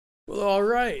All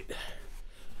right.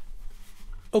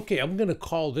 Okay, I'm going to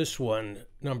call this one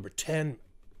number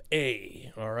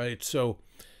 10A. All right, so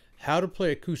how to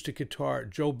play acoustic guitar,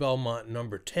 Joe Belmont,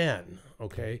 number 10.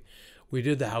 Okay, we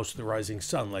did the House of the Rising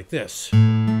Sun like this.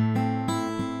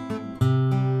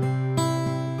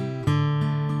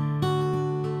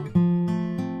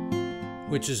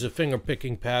 Which is a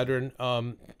finger-picking pattern.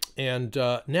 Now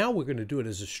we're going to do it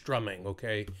as a strumming,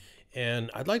 okay?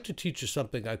 And I'd like to teach you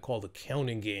something I call the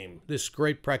counting game. This is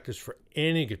great practice for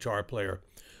any guitar player,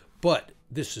 but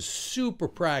this is super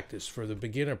practice for the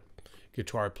beginner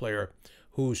guitar player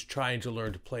who's trying to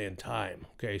learn to play in time,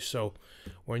 okay? So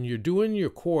when you're doing your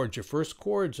chords, your first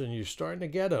chords, and you're starting to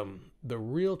get them, the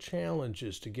real challenge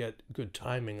is to get good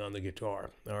timing on the guitar,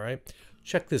 all right?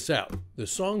 Check this out. The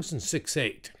song's in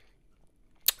 6/8.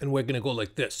 And we're going to go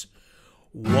like this.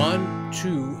 1,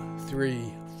 2,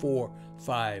 3, 4,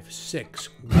 5, 6.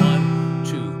 1,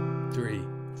 2, 3,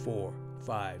 4,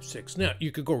 5, 6. Now,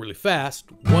 you could go really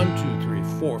fast. 1, 2, 3,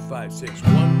 4, 5, 6.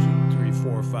 1, 2, 3,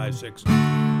 4, 5, 6.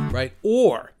 Right?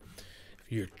 Or,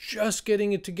 if you're just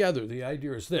getting it together, the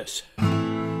idea is this.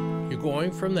 You're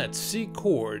going from that C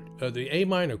chord, the A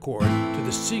minor chord, to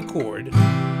the C chord.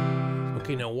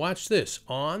 Okay, now watch this.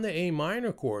 On the A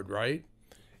minor chord, right?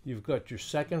 You've got your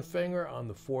second finger on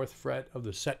the fourth fret of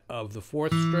the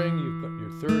fourth string. You've got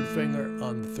your third finger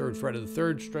on the third fret of the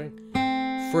third string.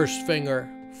 First finger,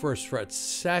 first fret,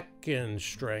 second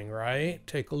string, right?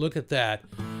 Take a look at that.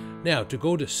 Now, to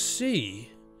go to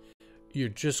C, you're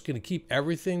just going to keep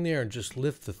everything there and just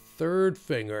lift the third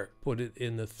finger, put it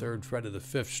in the third fret of the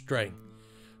fifth string.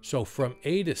 So from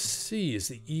A to C is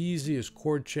the easiest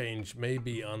chord change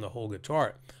maybe on the whole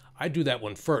guitar. I do that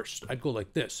one first. I'd go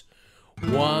like this.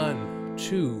 1,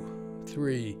 2,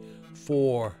 3,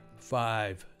 4,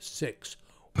 5, 6.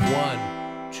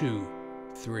 1, 2,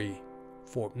 3,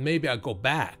 4. Maybe I'll go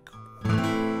back.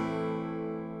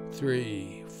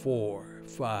 3, 4,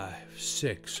 5,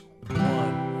 6,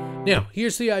 1. Now,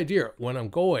 here's the idea. When I'm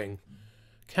going,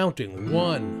 counting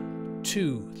 1,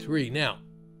 2, 3. Now,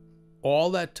 all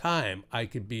that time I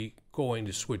could be going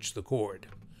to switch the chord.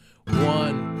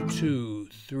 1, 2,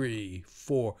 3,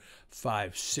 4,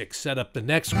 5, 6. Set up the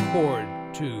next chord.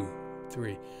 2,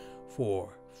 3,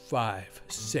 4, 5,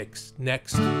 6.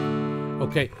 Next.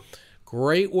 Okay,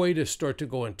 great way to start to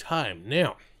go in time.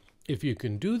 Now, if you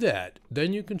can do that,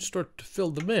 then you can start to fill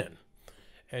them in.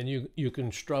 And you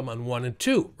can strum on 1 and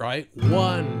 2, right?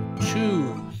 1,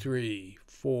 2, 3,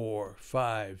 4,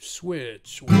 5,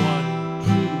 switch.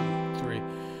 1, 2, 3,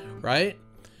 right?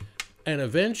 And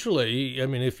eventually, I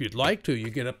mean, if you'd like to,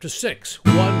 you get up to 6.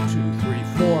 1, 2, 3,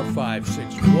 4, 5,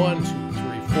 6. 1, 2,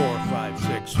 3, 4, 5,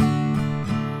 6.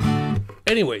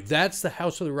 Anyway, that's the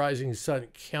House of the Rising Sun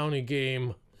counting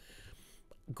game.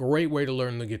 Great way to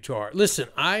learn the guitar. Listen,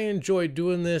 I enjoyed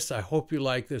doing this. I hope you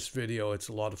like this video. It's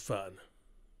a lot of fun.